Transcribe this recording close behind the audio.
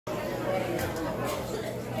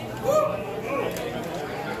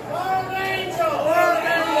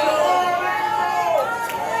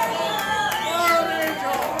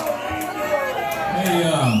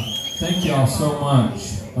y'all so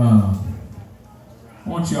much. I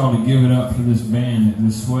want y'all to give it up for this band that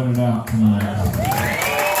just sweated out tonight.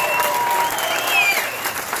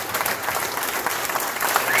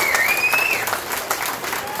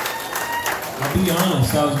 I'll be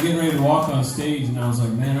honest, I was getting ready to walk on stage and I was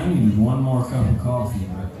like, man, I needed one more cup of coffee,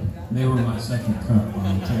 but they were my second cup,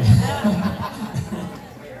 I'll tell you.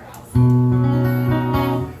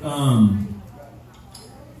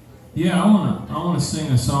 Yeah, I want to sing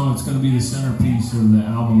a song that's going to be the centerpiece of the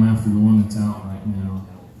album after the one that's out right now.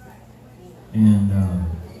 And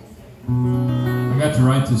I got to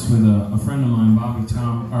write this with a friend of mine,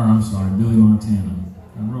 Billy Montana.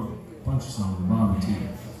 I wrote a bunch of songs with Bobby too.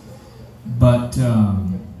 But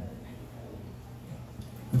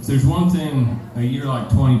if there's one thing a year like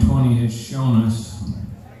 2020 has shown us,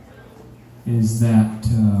 is that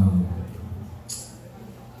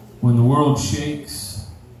when the world shakes,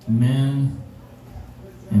 men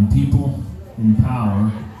and people in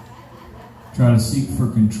power try to seek for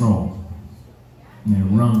control, and they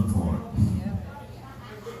run for it.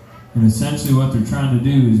 And essentially what they're trying to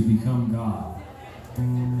do is become God.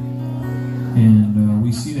 And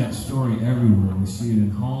we see that story everywhere. We see it in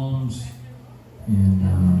homes, in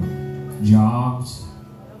jobs,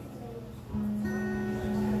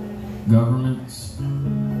 governments,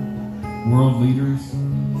 world leaders,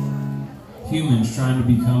 humans trying to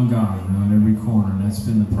become God around every corner. And that's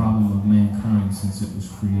been the problem of mankind since it was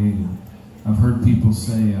created. I've heard people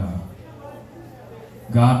say,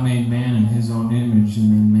 God made man in his own image,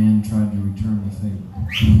 and then man tried to return the favor.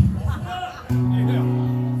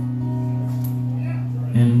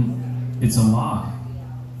 And it's a lie.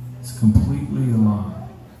 It's completely a lie.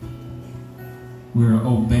 We're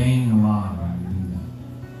obeying a lie when we do that.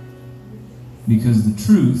 Because the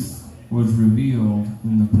truth was revealed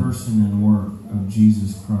in the person and work of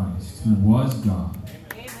Jesus Christ, who was God.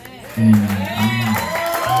 And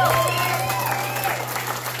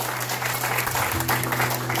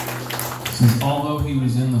since although he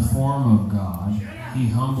was in the form of God, he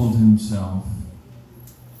humbled himself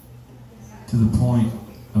to the point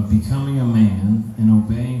of becoming a man and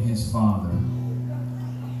obeying his Father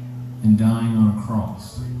and dying on a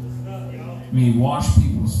cross. I mean, he washed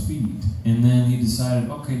people's feet, and then he decided,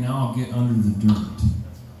 okay, now I'll get under the dirt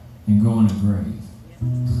and go in a grave.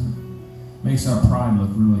 Makes our pride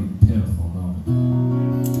look really pitiful, don't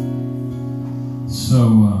it?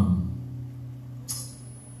 So,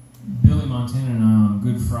 Billy Montana and I on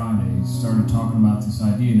Good Friday started talking about this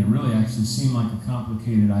idea, and it really actually seemed like a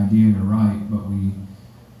complicated idea to write, but we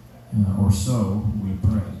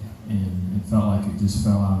prayed, and it felt like it just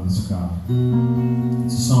fell out of the sky.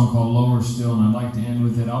 It's a song called Lower Still, and I'd like to end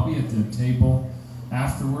with it. I'll be at the table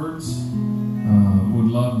afterwards. Would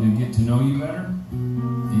love to get to know you better,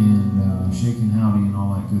 and shaking howdy and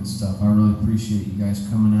all that good stuff. I really appreciate you guys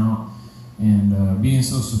coming out and being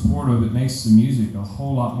so supportive. It makes the music a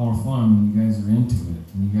whole lot more fun when you guys are into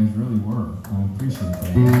it, and you guys really were. I appreciate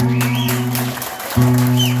that.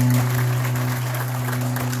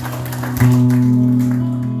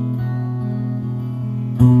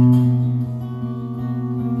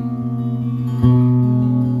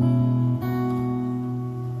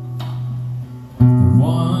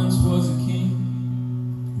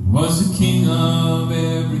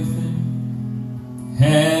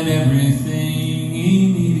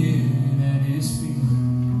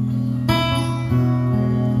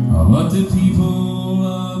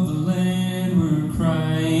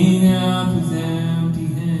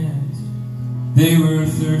 They were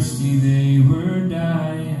thirsty, they were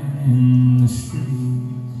dying in the streets.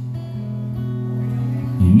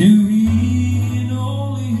 He knew he and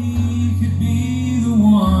only he could be the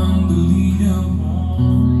one to lead them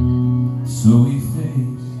home. So he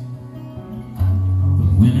faced the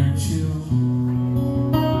winter chill.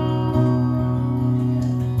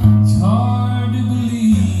 It's hard to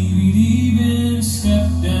believe he'd even step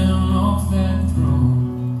down off that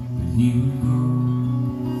throne, but he would go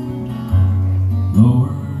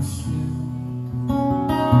lower still.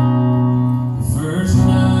 The first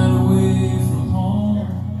night away from home,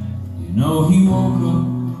 you know he woke up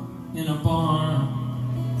in a barn,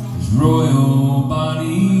 his royal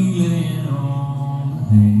body laying on the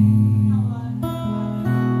hay.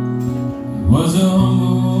 It was a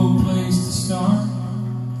humble place to start,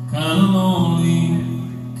 kinda lonely,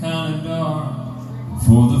 kinda dark.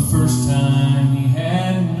 For the first time he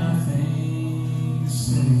had nothing to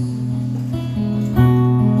say.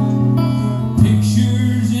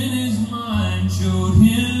 Showed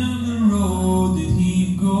him the road that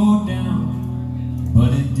he'd go down,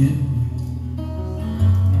 but it didn't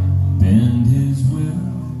bend his will.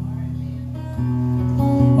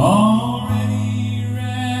 Already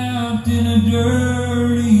wrapped in a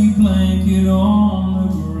dirty blanket on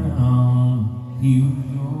the ground, he would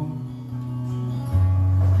go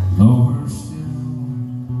lower still.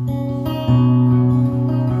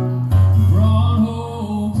 Brought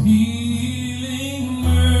hope, healing,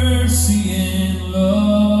 mercy, and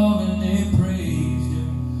love, and they praised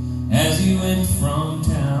him as he went from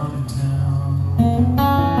town to town.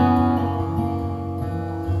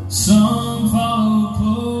 Some followed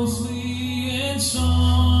closely and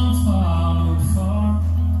some followed far.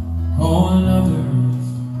 Oh, and others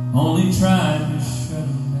only tried to shut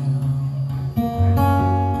him down.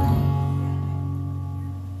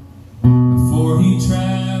 Before he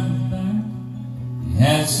traveled back, he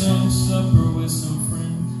had some supper with some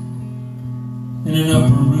friends in an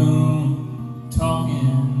upper room,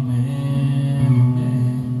 talking man to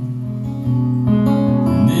man.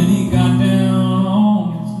 And then he got down on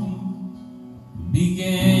his knees,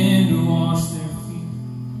 began to wash their feet,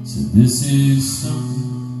 said, "This is something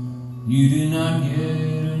you do not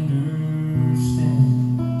yet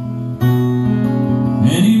understand."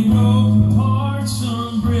 And he broke apart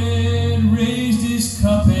some bread, raised his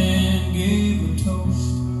cup and gave a toast,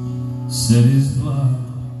 said his blood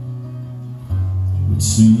would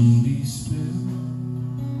soon be spilled.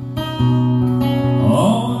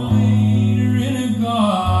 Oh, later in a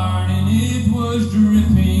garden it was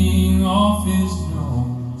dripping off his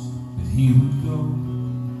nose, but he would go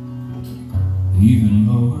even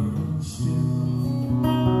lower still.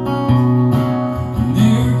 And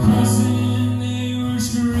they were cussing, they were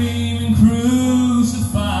screaming,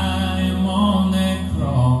 crucify him on that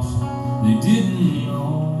cross. They didn't know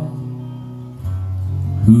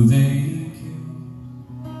who they killed.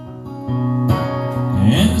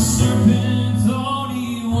 And the serpent thought he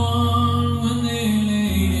won when they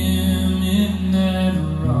laid him in that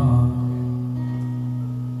rock.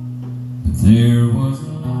 But there was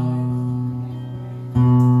a life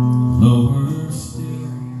lower still.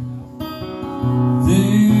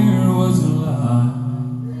 There was a life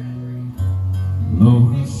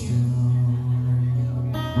lower still.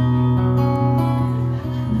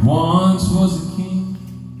 Once was a king,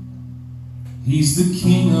 he's the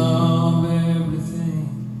king of everything,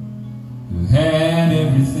 who had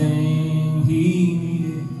everything he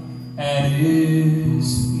needed at his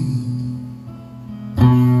feet.